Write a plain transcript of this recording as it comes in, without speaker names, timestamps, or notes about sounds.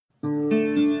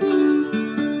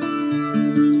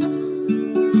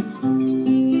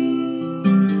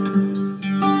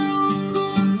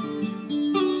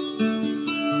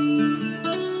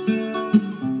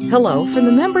Hello from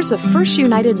the members of First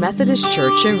United Methodist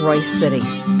Church in Royse City.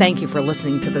 Thank you for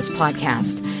listening to this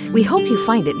podcast. We hope you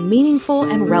find it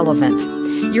meaningful and relevant.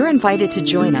 You're invited to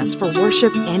join us for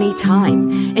worship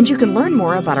anytime, and you can learn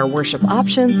more about our worship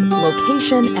options,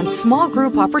 location, and small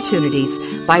group opportunities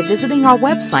by visiting our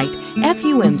website,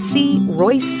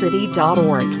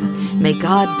 fumcroycecity.org. May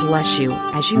God bless you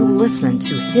as you listen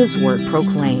to His Word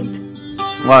proclaimed.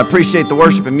 Well, I appreciate the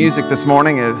worship and music this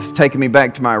morning. It's taken me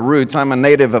back to my roots. I'm a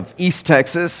native of East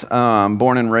Texas,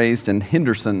 born and raised in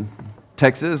Henderson,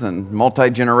 Texas, and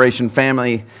multi-generation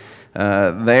family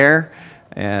there.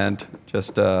 And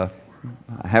just I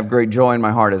have great joy in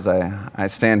my heart as I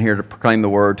stand here to proclaim the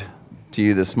word to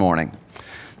you this morning.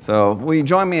 So will you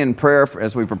join me in prayer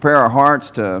as we prepare our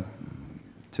hearts to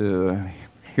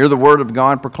hear the word of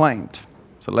God proclaimed?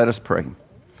 So let us pray.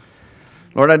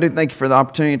 Lord, I do thank you for the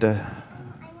opportunity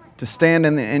to stand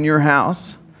in your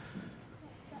house,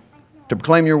 to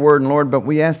proclaim your word, and Lord, but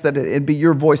we ask that it be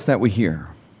your voice that we hear.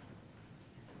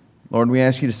 Lord, we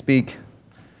ask you to speak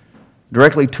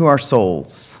directly to our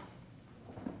souls.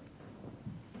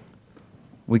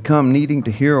 We come needing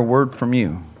to hear a word from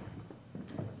you.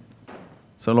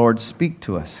 So Lord, speak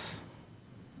to us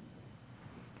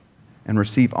and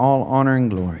receive all honor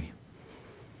and glory.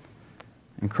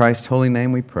 In Christ's holy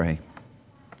name we pray.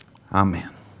 Amen.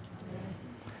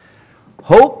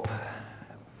 Hope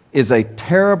is a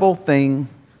terrible thing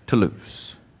to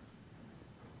lose.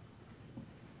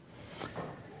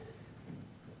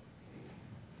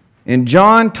 In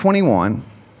John 21,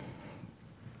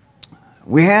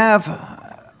 we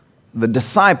have the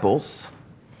disciples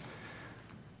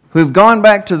who've gone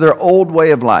back to their old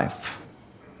way of life.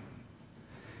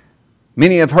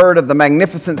 Many have heard of the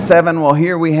Magnificent Seven. Well,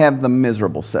 here we have the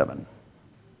Miserable Seven.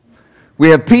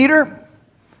 We have Peter,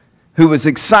 who was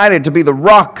excited to be the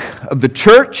rock of the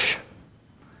church.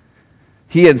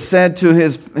 He had said to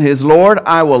his Lord,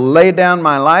 I will lay down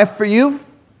my life for you.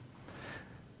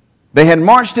 They had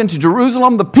marched into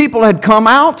Jerusalem. The people had come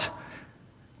out.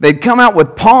 They'd come out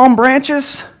with palm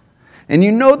branches. And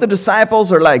you know the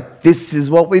disciples are like, this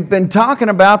is what we've been talking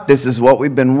about. This is what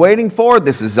we've been waiting for.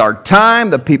 This is our time.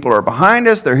 The people are behind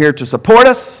us. They're here to support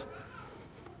us.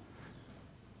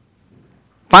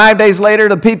 5 days later,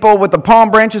 the people with the palm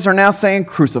branches are now saying,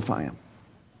 crucify him.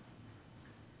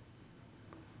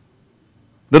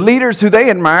 The leaders who they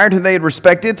admired, who they had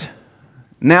respected,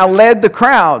 now led the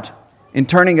crowd in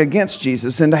turning against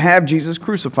Jesus and to have Jesus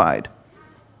crucified.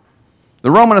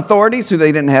 The Roman authorities, who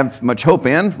they didn't have much hope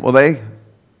in, well, they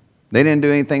didn't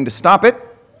do anything to stop it.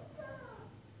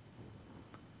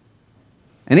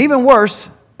 And even worse,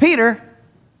 Peter,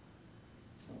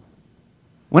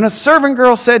 when a servant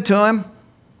girl said to him,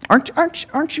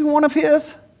 Aren't you one of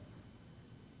his?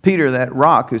 Peter, that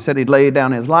rock who said he'd lay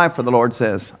down his life for the Lord,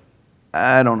 says,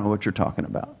 I don't know what you're talking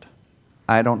about.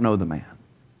 I don't know the man.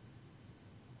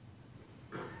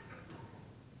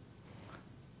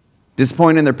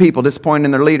 Disappointed in their people, disappointed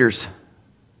in their leaders,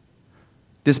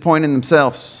 disappointed in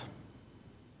themselves,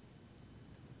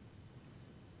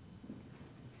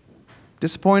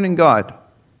 disappointed in God.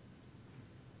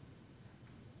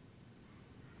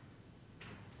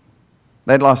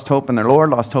 They'd lost hope in their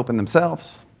Lord, lost hope in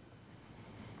themselves.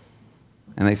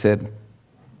 And they said,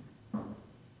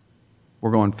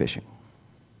 we're going fishing.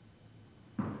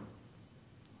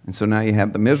 And so now you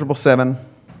have the miserable seven who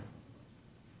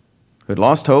had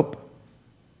lost hope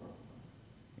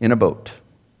in a boat.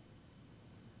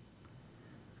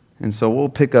 And so we'll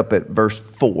pick up at verse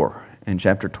 4 in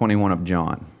chapter 21 of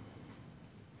John.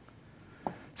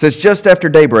 It says, just after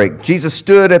daybreak, Jesus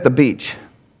stood at the beach.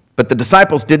 But the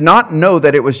disciples did not know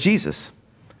that it was Jesus.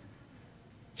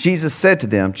 Jesus said to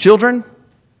them, children,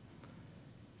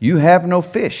 you have no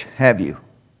fish, have you?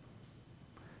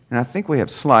 And I think we have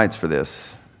slides for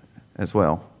this as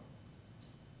well,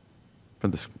 for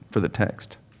the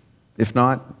text. If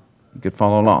not, you could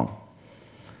follow along.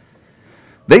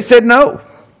 They said no.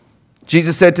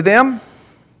 Jesus said to them,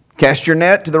 cast your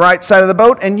net to the right side of the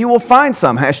boat and you will find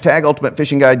some. Hashtag Ultimate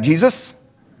Fishing Guide Jesus.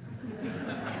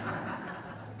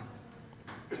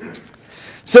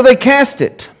 So they cast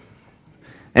it.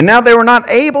 And now they were not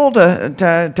able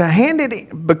to hand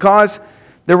it because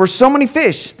there were so many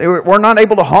fish. They were not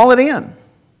able to haul it in.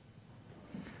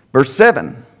 Verse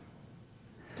 7.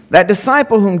 That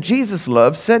disciple whom Jesus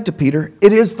loved said to Peter,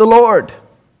 it is the Lord.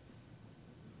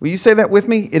 Will you say that with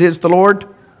me? It is the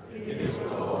Lord. It is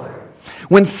the Lord.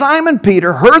 When Simon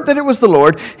Peter heard that it was the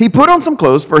Lord, he put on some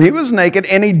clothes, for he was naked,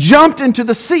 and he jumped into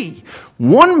the sea.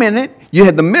 1 minute, you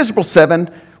had the miserable seven.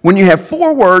 When you have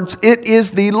 4 words, it is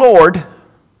the Lord,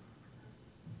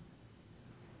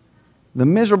 the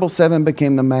miserable seven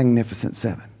became the magnificent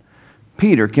seven.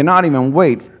 Peter cannot even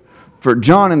wait for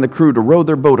John and the crew to row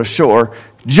their boat ashore,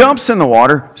 jumps in the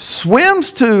water,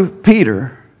 swims to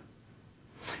Peter.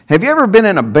 Have you ever been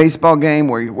in a baseball game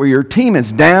where your team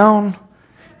is down?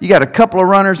 You got a couple of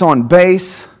runners on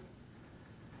base,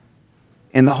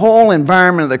 and the whole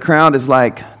environment of the crowd is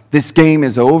like, this game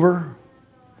is over.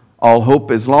 All hope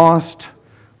is lost.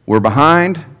 We're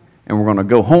behind, and we're going to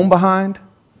go home behind.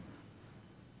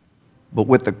 But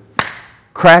with the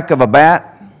crack of a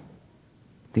bat,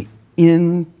 the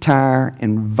entire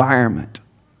environment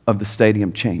of the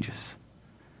stadium changes.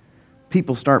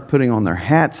 People start putting on their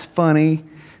hats funny.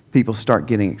 People start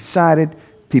getting excited.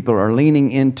 People are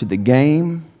leaning into the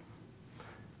game.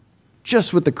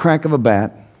 Just with the crack of a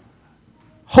bat,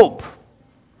 hope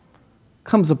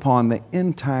comes upon the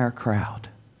entire crowd.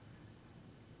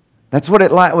 That's what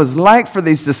it was like for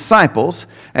these disciples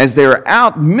as they were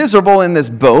out miserable in this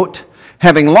boat,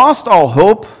 having lost all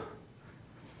hope.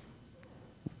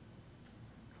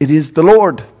 It is the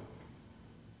Lord.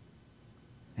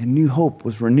 And new hope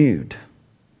was renewed.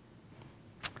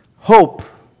 Hope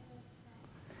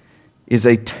is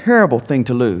a terrible thing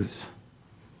to lose,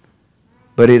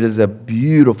 but it is a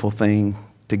beautiful thing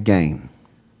to gain.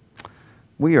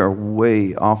 We are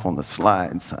way off on the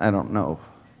slides. I don't know.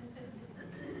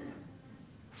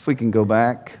 If we can go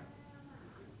back.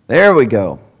 There we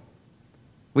go.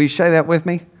 Will you say that with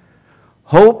me?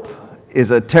 Hope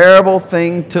is a terrible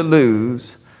thing to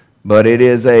lose, but it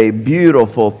is a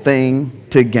beautiful thing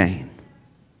to gain.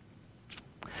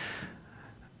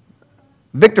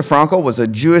 Viktor Frankl was a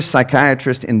Jewish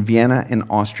psychiatrist in Vienna in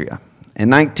Austria. In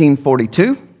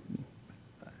 1942,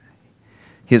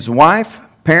 his wife,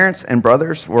 parents, and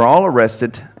brothers were all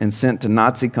arrested and sent to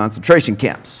Nazi concentration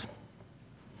camps.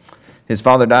 His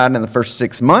father died in the first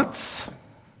 6 months,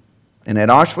 and at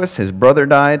Auschwitz, his brother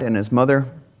died and his mother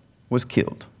was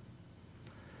killed.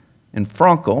 And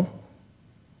Frankl,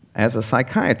 as a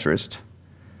psychiatrist,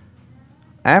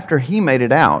 after he made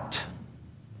it out,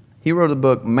 he wrote a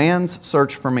book, Man's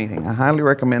Search for Meaning. I highly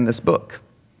recommend this book.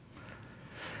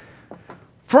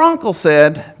 Frankl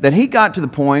said that he got to the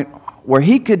point where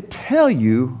he could tell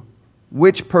you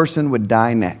which person would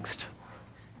die next.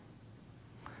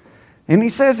 And he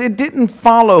says it didn't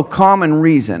follow common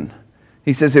reason.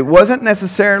 He says it wasn't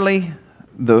necessarily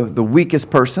the weakest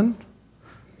person.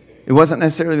 It wasn't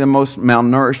necessarily the most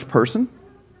malnourished person.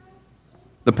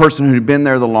 The person who'd been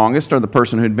there the longest, or the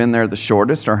person who'd been there the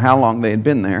shortest, or how long they had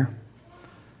been there.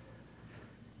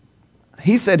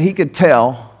 He said he could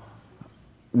tell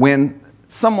when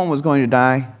someone was going to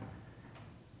die. He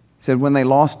said when they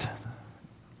lost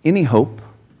any hope,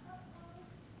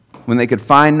 when they could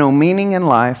find no meaning in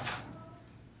life,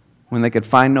 when they could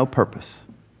find no purpose.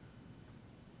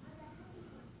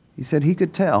 He said he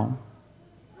could tell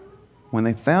when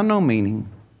they found no meaning,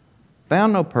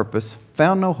 found no purpose,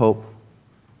 found no hope,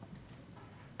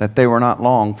 that they were not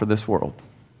long for this world.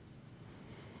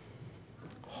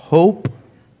 Hope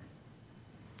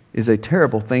is a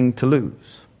terrible thing to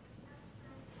lose.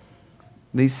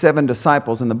 These 7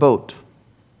 disciples in the boat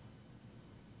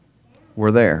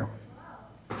were there.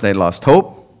 They lost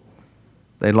hope.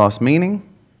 They lost meaning.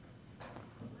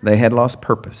 They had lost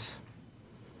purpose.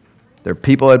 Their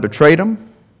people had betrayed them.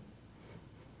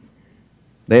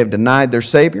 They have denied their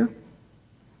Savior.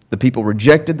 The people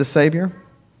rejected the Savior.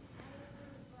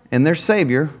 And their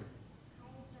Savior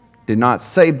did not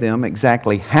save them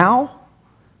exactly how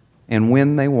and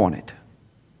when they wanted.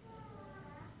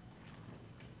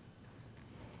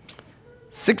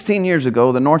 16 years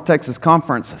ago, the North Texas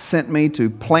Conference sent me to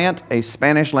plant a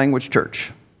Spanish language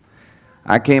church.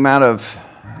 I came out of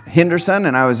Henderson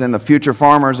and I was in the Future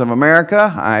Farmers of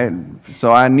America.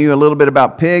 So I knew a little bit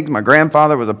about pigs. My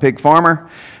grandfather was a pig farmer.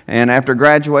 And after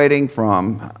graduating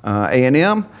from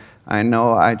A&M, I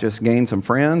know I just gained some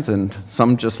friends and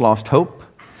some just lost hope.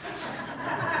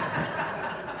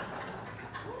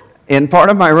 In part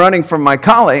of my running from my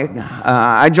colleague,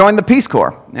 I joined the Peace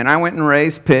Corps, and I went and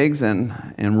raised pigs in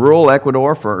rural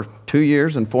Ecuador for 2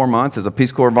 years and 4 months as a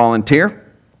Peace Corps volunteer.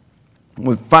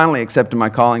 We finally accepted my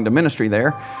calling to ministry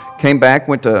there. Came back,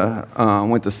 went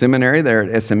to seminary there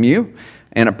at SMU,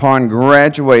 and upon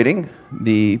graduating,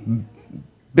 the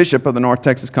bishop of the North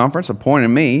Texas Conference appointed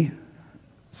me,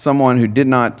 someone who did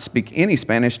not speak any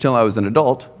Spanish till I was an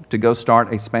adult, to go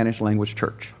start a Spanish language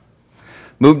church.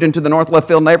 Moved into the North Left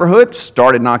Field neighborhood,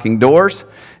 started knocking doors,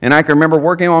 and I can remember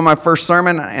working on my first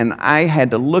sermon, and I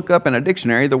had to look up in a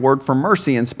dictionary the word for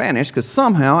mercy in Spanish, because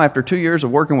somehow, after 2 years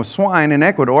of working with swine in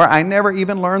Ecuador, I never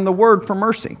even learned the word for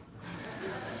mercy.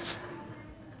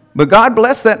 But God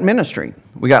blessed that ministry.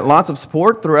 We got lots of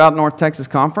support throughout North Texas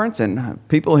Conference, and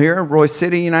people here at Royse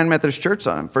City United Methodist Church,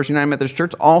 First United Methodist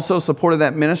Church, also supported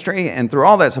that ministry. And through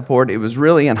all that support, it was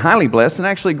really and highly blessed, and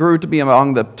actually grew to be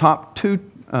among the top 2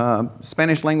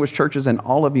 Spanish language churches in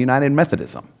all of United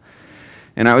Methodism.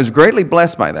 And I was greatly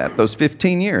blessed by that, those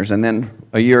 15 years. And then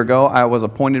a year ago, I was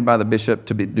appointed by the bishop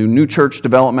to do new church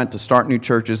development, to start new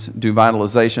churches, do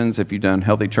vitalizations. If you've done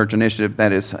Healthy Church Initiative,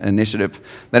 that is an initiative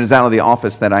that is out of the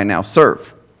office that I now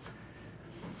serve.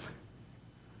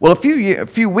 Well, a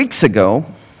few weeks ago,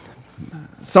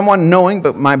 someone knowing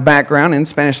but my background in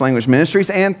Spanish language ministries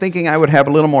and thinking I would have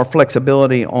a little more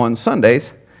flexibility on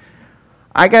Sundays,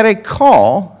 I got a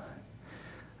call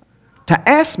to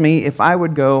ask me if I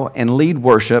would go and lead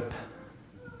worship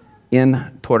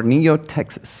in Tornillo,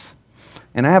 Texas.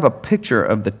 And I have a picture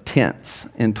of the tents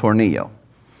in Tornillo.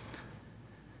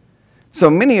 So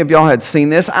many of y'all had seen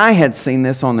this. I had seen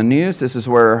this on the news. This is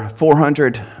where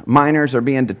 400 miners are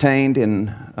being detained in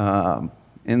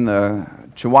the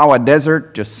Chihuahua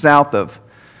Desert, just south of,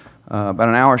 about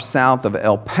an hour south of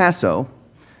El Paso.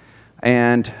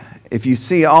 And if you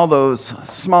see all those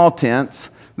small tents,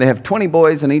 they have 20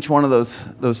 boys in each one of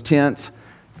those tents.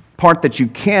 Part that you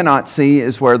cannot see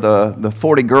is where the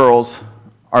 40 girls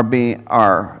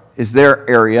is their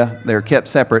area. They're kept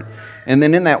separate. And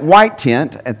then in that white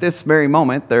tent, at this very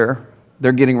moment, they're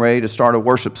getting ready to start a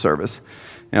worship service.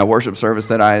 A worship service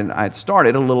that I had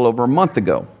started a little over a month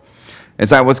ago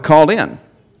as I was called in.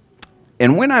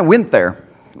 And when I went there,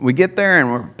 we get there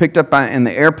and we're picked up in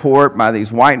the airport by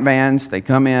these white vans. They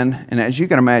come in, and as you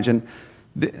can imagine,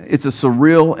 it's a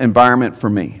surreal environment for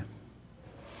me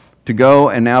to go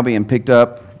and now being picked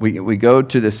up. We go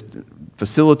to this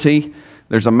facility.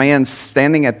 There's a man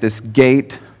standing at this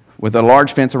gate with a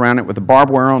large fence around it with a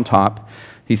barbed wire on top.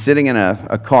 He's sitting in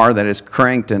a car that is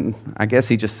cranked, and I guess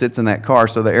he just sits in that car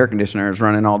so the air conditioner is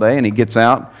running all day, and he gets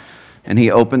out and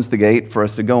he opens the gate for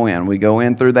us to go in. We go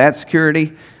in through that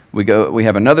security. We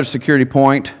have another security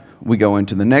point. We go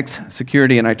into the next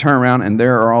security, and I turn around, and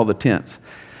there are all the tents.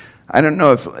 I don't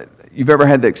know if you've ever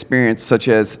had the experience such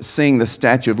as seeing the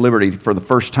Statue of Liberty for the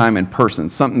first time in person,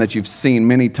 something that you've seen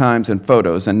many times in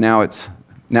photos, and now it's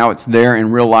there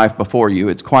in real life before you.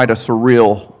 It's quite a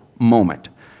surreal moment.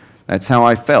 That's how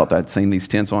I felt. I'd seen these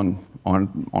tents on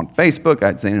Facebook,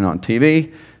 I'd seen it on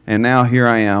TV, and now here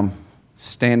I am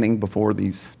standing before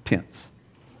these tents.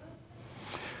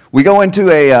 We go into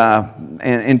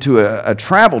a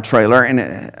travel trailer, and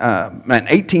an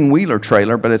 18-wheeler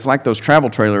trailer, but it's like those travel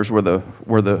trailers where the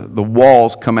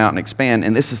walls come out and expand,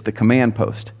 and this is the command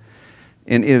post.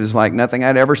 And it was like nothing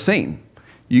I'd ever seen.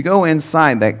 You go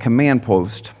inside that command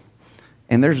post,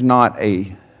 and there's not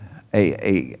a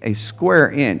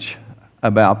square inch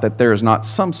about that there is not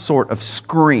some sort of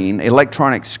screen,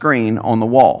 electronic screen on the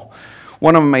wall.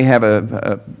 One of them may have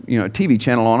a TV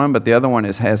channel on them, but the other one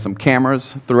has some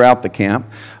cameras throughout the camp.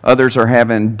 Others are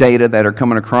having data that are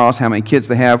coming across, how many kids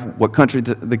they have, what country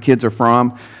the kids are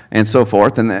from, and so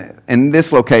forth. And in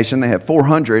this location, they have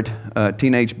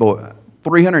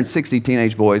 360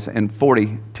 teenage boys and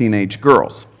 40 teenage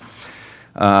girls.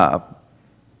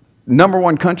 Number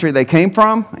one country they came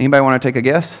from, anybody want to take a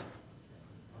guess?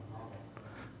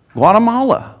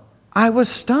 Guatemala. I was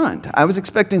stunned. I was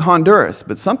expecting Honduras,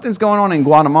 but something's going on in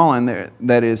Guatemala in there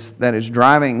that is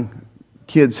driving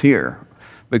kids here,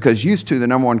 because used to the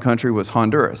number one country was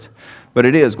Honduras. But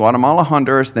it is Guatemala,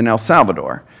 Honduras, then El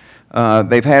Salvador.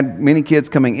 They've had many kids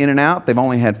coming in and out. They've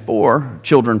only had 4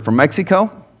 children from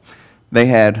Mexico. They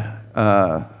had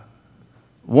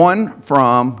 1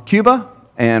 from Cuba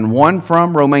and 1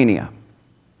 from Romania.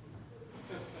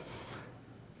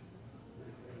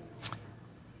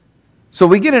 So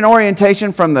we get an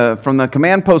orientation from the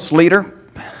command post leader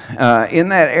in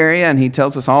that area, and he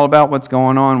tells us all about what's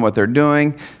going on, what they're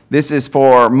doing. This is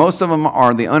for, most of them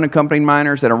are the unaccompanied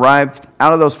minors that arrived.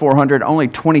 Out of those 400, only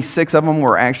 26 of them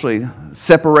were actually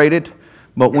separated.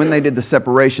 But when they did the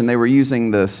separation, they were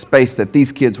using the space that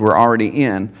these kids were already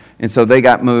in. And so they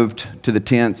got moved to the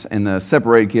tents, and the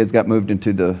separated kids got moved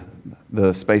into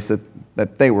the space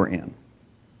that they were in.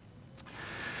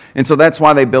 And so that's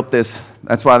why they built this.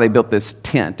 That's why they built this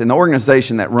tent. And the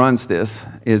organization that runs this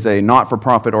is a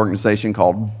not-for-profit organization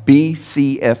called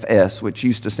BCFS, which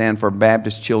used to stand for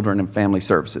Baptist Children and Family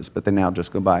Services, but they now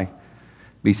just go by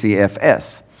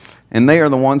BCFS. And they are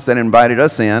the ones that invited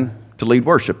us in to lead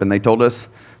worship. And they told us,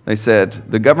 they said,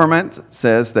 the government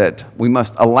says that we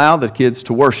must allow the kids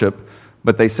to worship,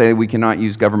 but they say we cannot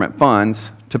use government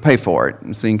funds to pay for it.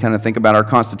 And so you can kind of think about our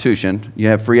Constitution. You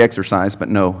have free exercise, but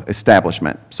no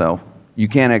establishment. So you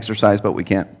can exercise, but we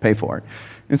can't pay for it.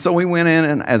 And so we went in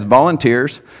and as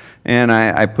volunteers, And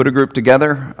I put a group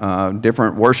together,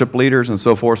 different worship leaders and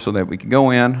so forth, so that we could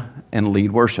go in and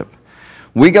lead worship.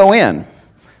 We go in,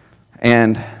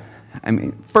 and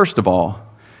first of all,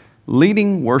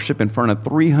 leading worship in front of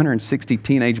 360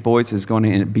 teenage boys is going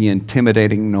to be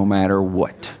intimidating no matter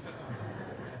what.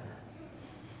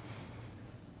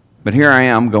 But here I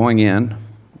am going in,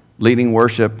 leading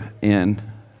worship in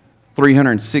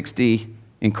 360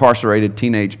 incarcerated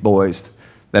teenage boys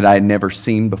that I had never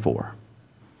seen before.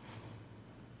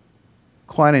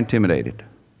 Quite intimidated.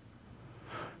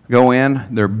 Go in,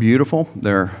 they're beautiful,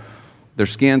 their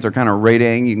skins are kind of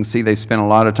radiating. You can see they spend a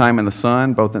lot of time in the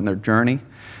sun, both in their journey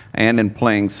and in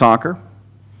playing soccer.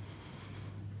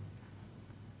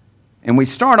 And we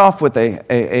start off with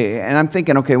and I'm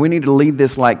thinking, okay, we need to lead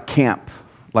this like camp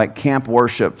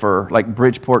worship for like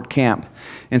Bridgeport Camp.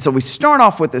 And so we start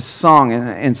off with this song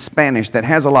in Spanish that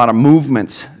has a lot of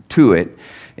movements to it.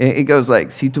 It goes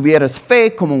like, Si tuvieras fe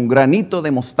como un granito de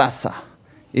mostaza,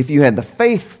 if you had the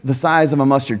faith the size of a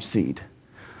mustard seed,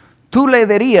 tú le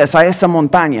dirías a esa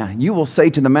montaña, you will say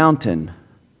to the mountain,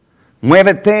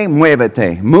 muévete,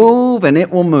 muévete, move and it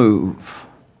will move.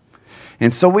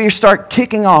 And so we start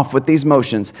kicking off with these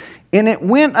motions. And it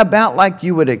went about like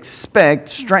you would expect,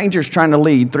 strangers trying to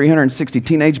lead 360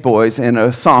 teenage boys in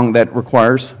a song that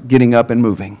requires getting up and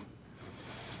moving.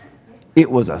 It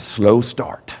was a slow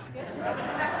start.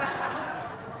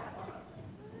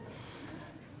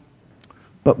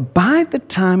 But by the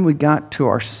time we got to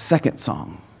our second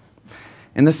song,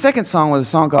 and the second song was a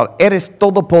song called Eres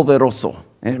Todopoderoso.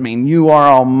 You are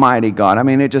Almighty God.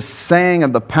 It just sang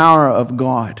of the power of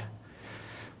God.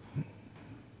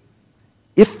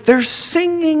 If their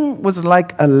singing was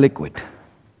like a liquid,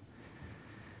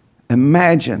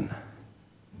 imagine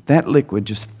that liquid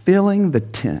just filling the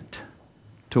tent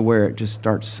to where it just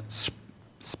starts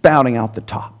spouting out the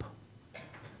top.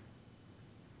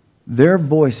 Their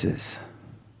voices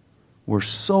were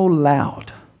so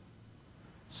loud,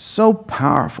 so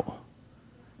powerful,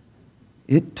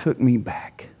 it took me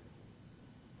back.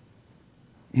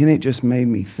 And it just made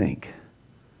me think.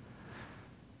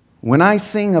 When I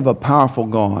sing of a powerful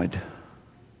God,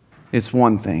 it's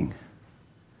one thing.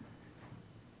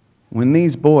 When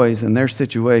these boys in their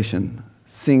situation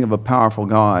sing of a powerful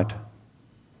God,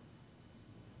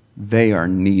 they are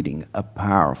needing a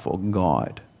powerful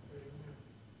God.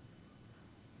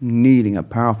 Needing a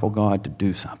powerful God to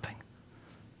do something,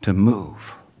 to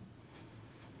move.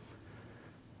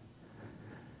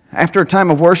 After a time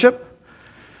of worship,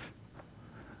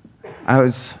 I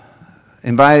was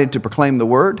invited to proclaim the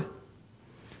word.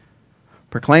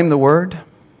 Proclaim the word.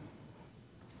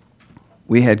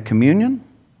 We had communion.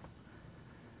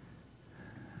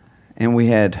 And we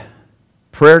had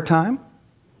prayer time.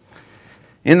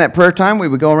 In that prayer time, we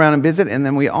would go around and visit. And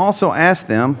then we also asked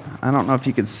them, I don't know if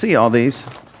you could see all these,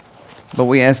 but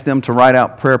we asked them to write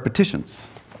out prayer petitions.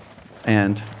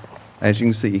 And as you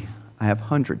can see, I have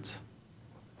hundreds.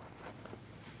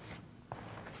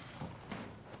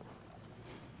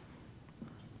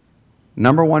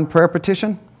 Number one prayer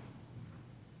petition,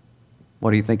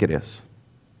 what do you think it is?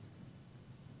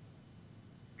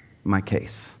 My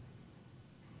case.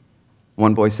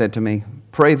 One boy said to me,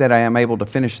 pray that I am able to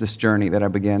finish this journey that I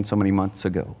began so many months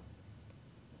ago.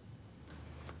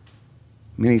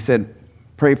 And he said,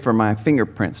 pray for my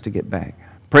fingerprints to get back.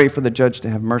 Pray for the judge to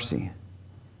have mercy.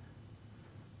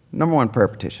 Number one prayer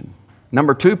petition.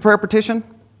 Number two prayer petition,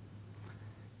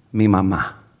 mi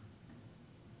mamá.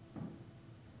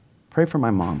 Pray for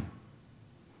my mom.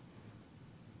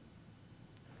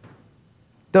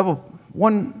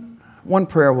 One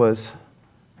prayer was,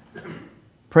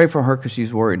 pray for her because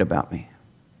she's worried about me.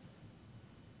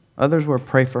 Others were,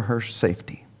 pray for her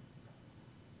safety.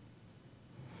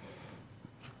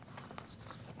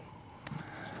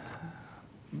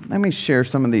 Let me share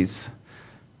some of these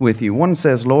with you. One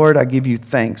says, Lord, I give you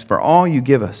thanks for all you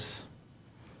give us.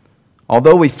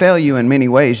 Although we fail you in many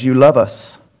ways, you love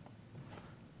us.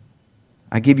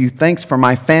 I give you thanks for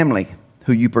my family,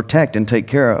 who you protect and take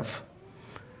care of.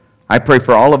 I pray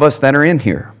for all of us that are in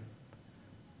here,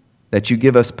 that you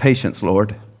give us patience,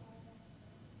 Lord.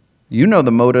 You know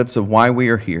the motives of why we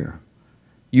are here.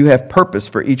 You have purpose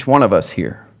for each one of us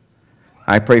here.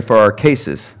 I pray for our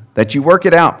cases, that you work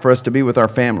it out for us to be with our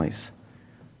families.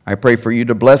 I pray for you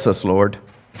to bless us, Lord.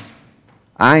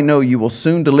 I know you will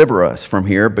soon deliver us from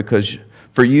here, because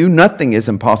for you nothing is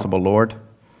impossible, Lord.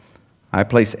 I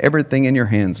place everything in your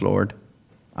hands, Lord.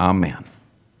 Amen.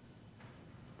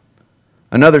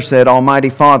 Another said, Almighty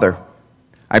Father,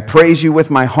 I praise you with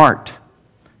my heart.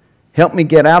 Help me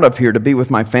get out of here to be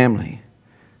with my family,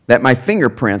 that my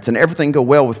fingerprints and everything go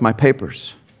well with my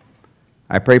papers.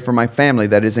 I pray for my family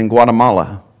that is in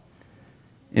Guatemala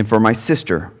and for my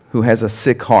sister who has a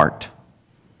sick heart.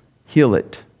 Heal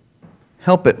it.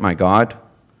 Help it, my God.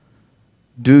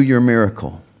 Do your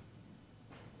miracle.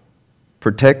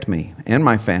 Protect me and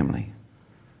my family.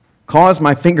 Cause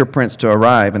my fingerprints to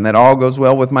arrive and that all goes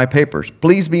well with my papers.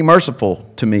 Please be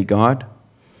merciful to me, God.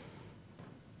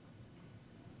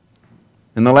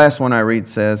 And the last one I read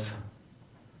says,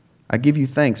 I give you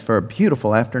thanks for a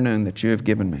beautiful afternoon that you have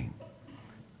given me.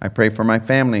 I pray for my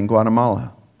family in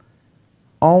Guatemala.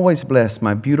 Always bless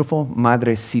my beautiful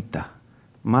madrecita.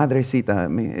 Madrecita, I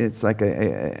mean, it's like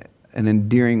an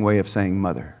endearing way of saying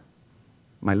mother.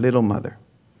 My little mother.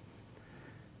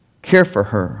 Care for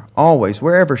her always,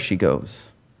 wherever she goes.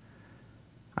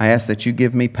 I ask that you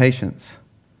give me patience.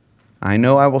 I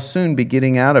know I will soon be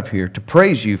getting out of here to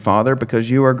praise you, Father,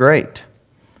 because you are great.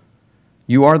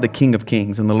 You are the King of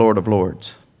Kings and the Lord of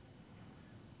Lords.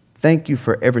 Thank you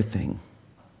for everything,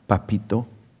 Papito,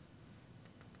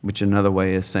 which is another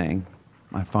way of saying,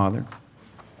 my Father.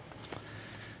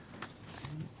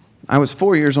 I was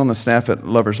 4 years on the staff at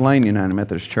Lover's Lane United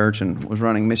Methodist Church and was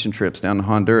running mission trips down to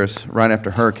Honduras right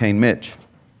after Hurricane Mitch.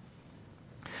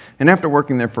 And after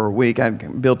working there for a week, I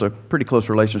built a pretty close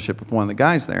relationship with one of the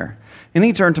guys there. And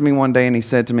he turned to me one day and he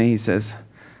said to me, he says,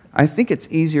 I think it's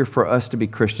easier for us to be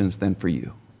Christians than for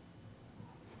you.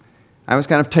 I was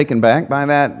kind of taken back by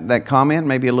that comment,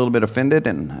 maybe a little bit offended,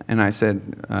 and I said,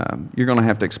 you're going to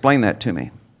have to explain that to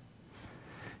me.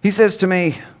 He says to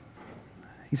me,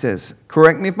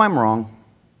 correct me if I'm wrong,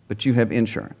 but you have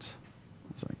insurance.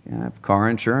 I was like, yeah, I have car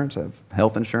insurance, I have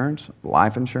health insurance,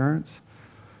 life insurance,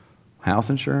 house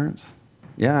insurance.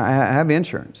 Yeah, I have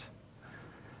insurance.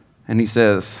 And he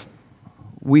says,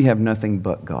 we have nothing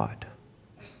but God.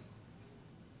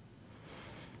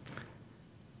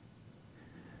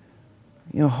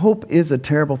 You know, hope is a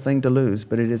terrible thing to lose,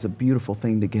 but it is a beautiful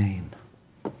thing to gain.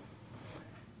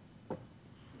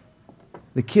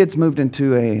 The kids moved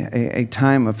into a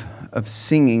time of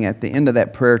singing at the end of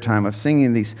that prayer time, of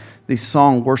singing these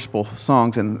worshipful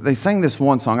songs. And they sang this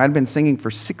one song. I'd been singing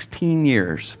for 16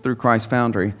 years through Christ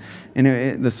Foundry.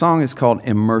 And the song is called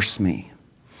Immerse Me.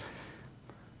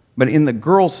 But in the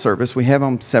girls' service, we have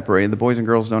them separated. The boys and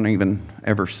girls don't even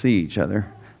ever see each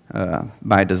other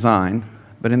by design.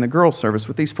 But in the girls' service,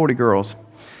 with these 40 girls,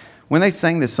 when they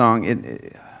sang this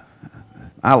song,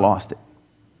 I lost it.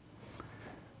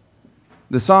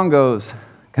 The song goes,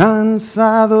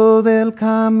 Cansado del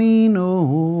camino.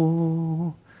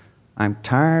 I'm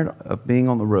tired of being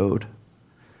on the road.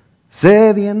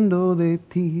 Sediento de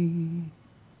ti.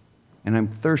 And I'm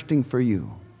thirsting for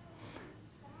you.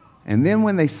 And then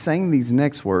when they sang these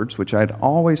next words, which I'd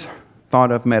always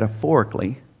thought of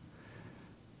metaphorically,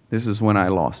 this is when I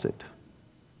lost it.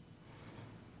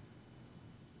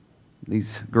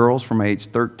 These girls from age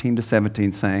 13 to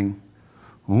 17 sang,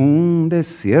 Un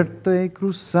desierto he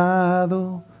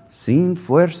cruzado, sin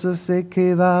fuerzas he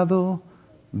quedado,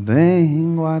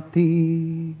 vengo a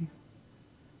ti.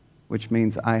 Which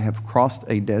means I have crossed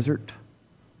a desert,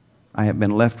 I have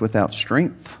been left without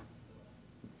strength,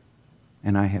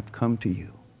 and I have come to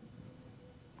you.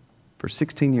 For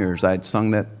 16 years I had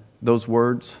sung those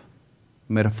words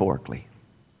metaphorically.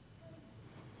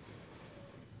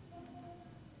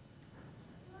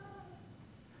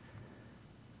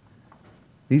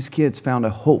 These kids found a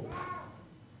hope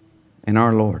in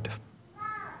our Lord.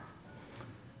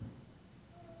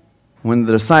 When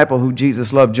the disciple who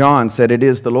Jesus loved, John, said, "It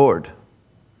is the Lord,"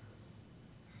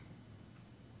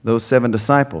 those 7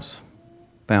 disciples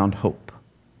found hope.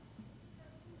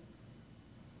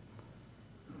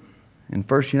 In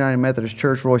First United Methodist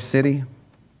Church, Royce City,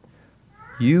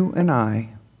 you and I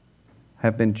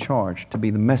have been charged to be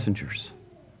the messengers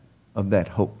of that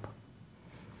hope.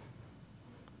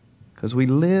 Because we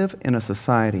live in a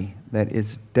society that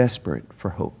is desperate for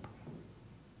hope.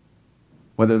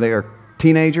 Whether they are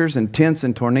teenagers in tents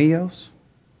and tornillos,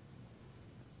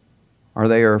 or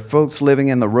they are folks living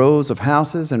in the rows of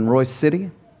houses in Royce City,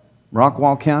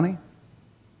 Rockwall County,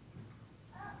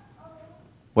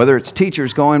 whether it's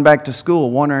teachers going back to school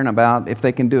wondering about if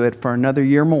they can do it for another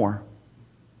year more,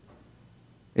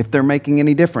 if they're making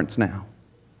any difference now,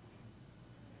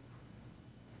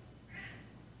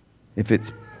 if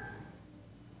it's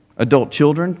adult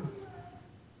children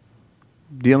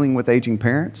dealing with aging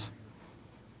parents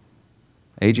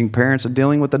are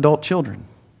dealing with adult children,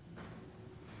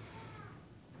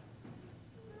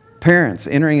 parents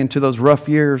entering into those rough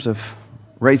years of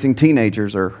raising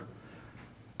teenagers, or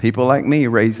people like me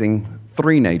raising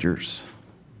 3-nagers.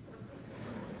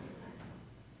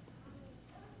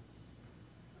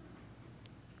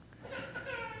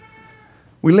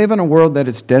 We live in a world that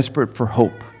is desperate for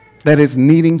hope, that is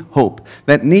needing hope,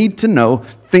 that need to know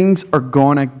things are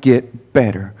going to get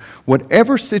better.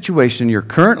 Whatever situation you're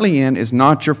currently in is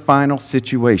not your final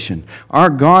situation. Our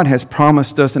God has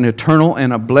promised us an eternal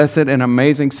and a blessed and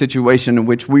amazing situation in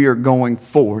which we are going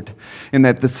forward. And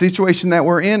that the situation that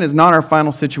we're in is not our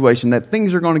final situation, that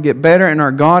things are going to get better and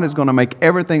our God is going to make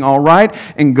everything all right.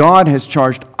 And God has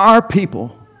charged our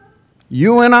people,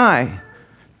 you and I,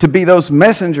 to be those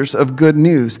messengers of good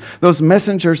news, those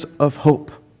messengers of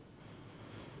hope.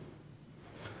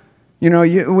 You know,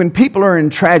 when people are in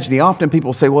tragedy, often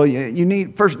people say, well, you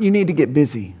need to get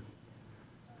busy.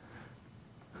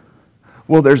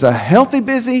 Well, there's a healthy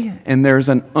busy and there's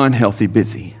an unhealthy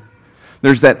busy.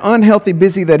 There's that unhealthy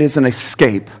busy that is an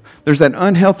escape. There's that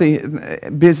unhealthy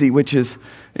busy which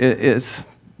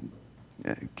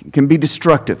can be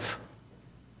destructive.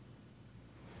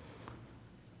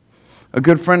 A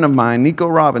good friend of mine, Nico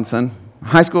Robinson, a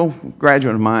high school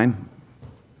graduate of mine,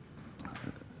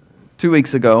 2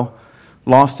 weeks ago,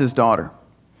 lost his daughter,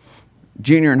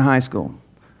 junior in high school.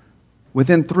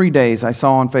 Within 3 days, I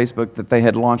saw on Facebook that they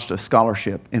had launched a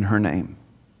scholarship in her name.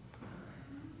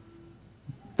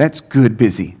 That's good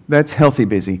busy. That's healthy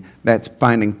busy. That's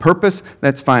finding purpose.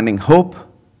 That's finding hope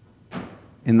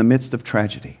in the midst of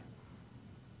tragedy.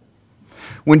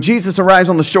 When Jesus arrives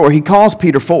on the shore, he calls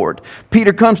Peter forward.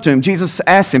 Peter comes to him. Jesus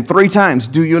asks him 3 times,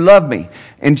 "Do you love me?"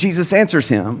 And Jesus answers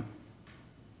him.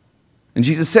 And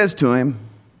Jesus says to him,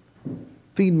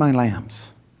 "Feed my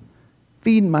lambs.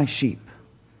 Feed my sheep."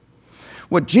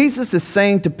 What Jesus is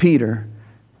saying to Peter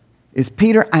is,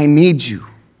 Peter, I need you.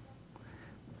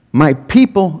 My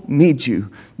people need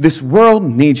you. This world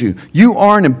needs you. You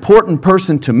are an important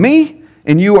person to me,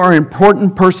 and you are an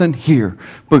important person here,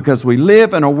 because we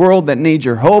live in a world that needs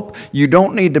your hope. You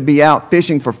don't need to be out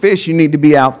fishing for fish. You need to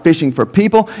be out fishing for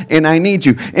people, and I need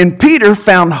you. And Peter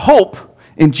found hope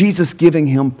in Jesus giving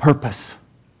him purpose.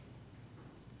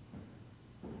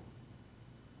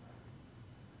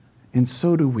 And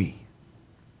so do we.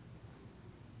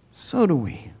 So do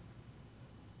we.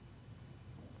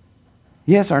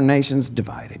 Yes, our nation's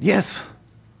divided. Yes,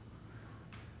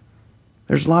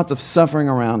 there's lots of suffering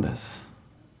around us.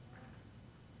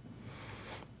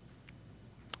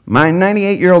 My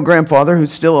 98-year-old grandfather,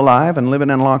 who's still alive and living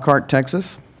in Lockhart,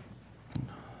 Texas,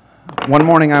 one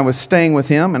morning I was staying with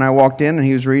him, and I walked in, and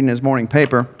he was reading his morning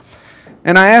paper.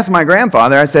 And I asked my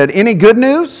grandfather, I said, "Any good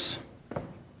news?"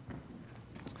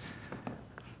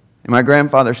 And my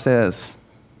grandfather says,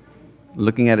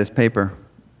 looking at his paper,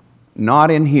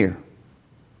 "Not in here."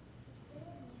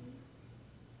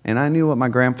 And I knew what my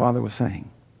grandfather was saying.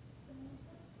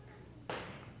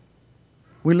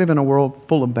 We live in a world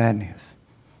full of bad news.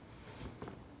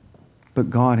 But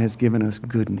God has given us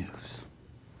good news.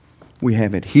 We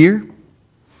have it here.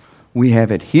 We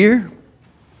have it here.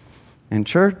 And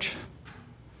church,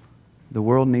 the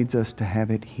world needs us to have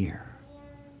it here.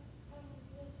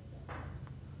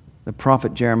 The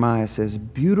prophet Jeremiah says,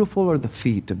 "Beautiful are the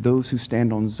feet of those who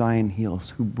stand on Zion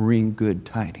hills, who bring good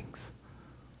tidings,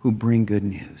 who bring good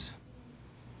news."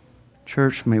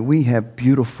 Church, may we have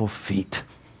beautiful feet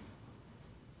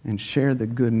and share the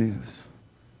good news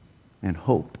and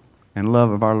hope and love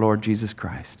of our Lord Jesus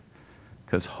Christ.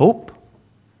 Because hope,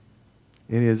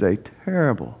 it is a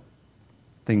terrible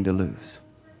thing to lose.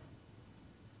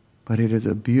 But it is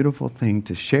a beautiful thing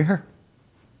to share,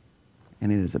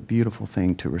 and it is a beautiful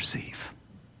thing to receive.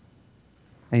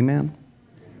 Amen?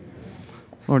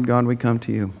 Lord God, we come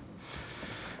to you,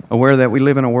 aware that we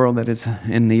live in a world that is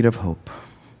in need of hope.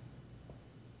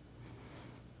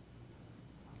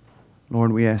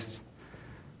 Lord, we ask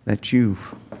that you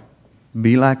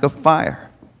be like a fire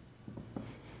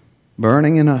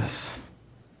burning in us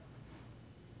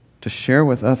to share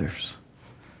with others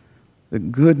the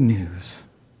good news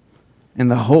and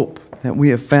the hope that we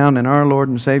have found in our Lord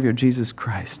and Savior Jesus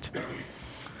Christ.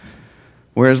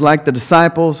 Whereas like the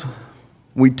disciples,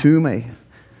 we too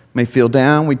may feel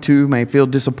down, we too may feel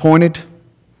disappointed.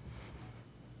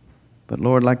 But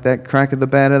Lord, like that crack of the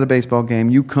bat at a baseball game,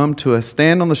 you come to us,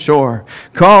 stand on the shore,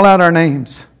 call out our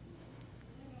names,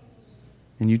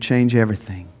 and you change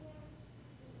everything.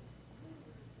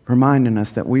 Reminding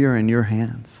us that we are in your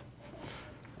hands.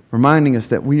 Reminding us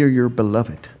that we are your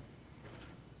beloved.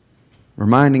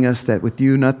 Reminding us that with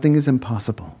you nothing is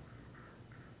impossible.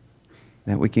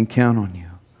 That we can count on you.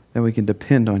 That we can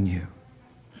depend on you.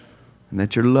 And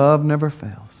that your love never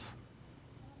fails.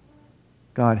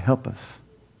 God, help us.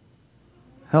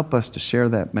 Help us to share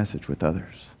that message with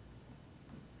others.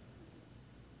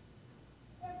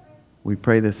 We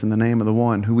pray this in the name of the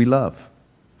one who we love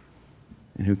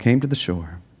and who came to the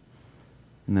shore.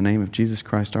 In the name of Jesus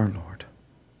Christ our Lord.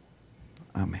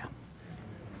 Amen.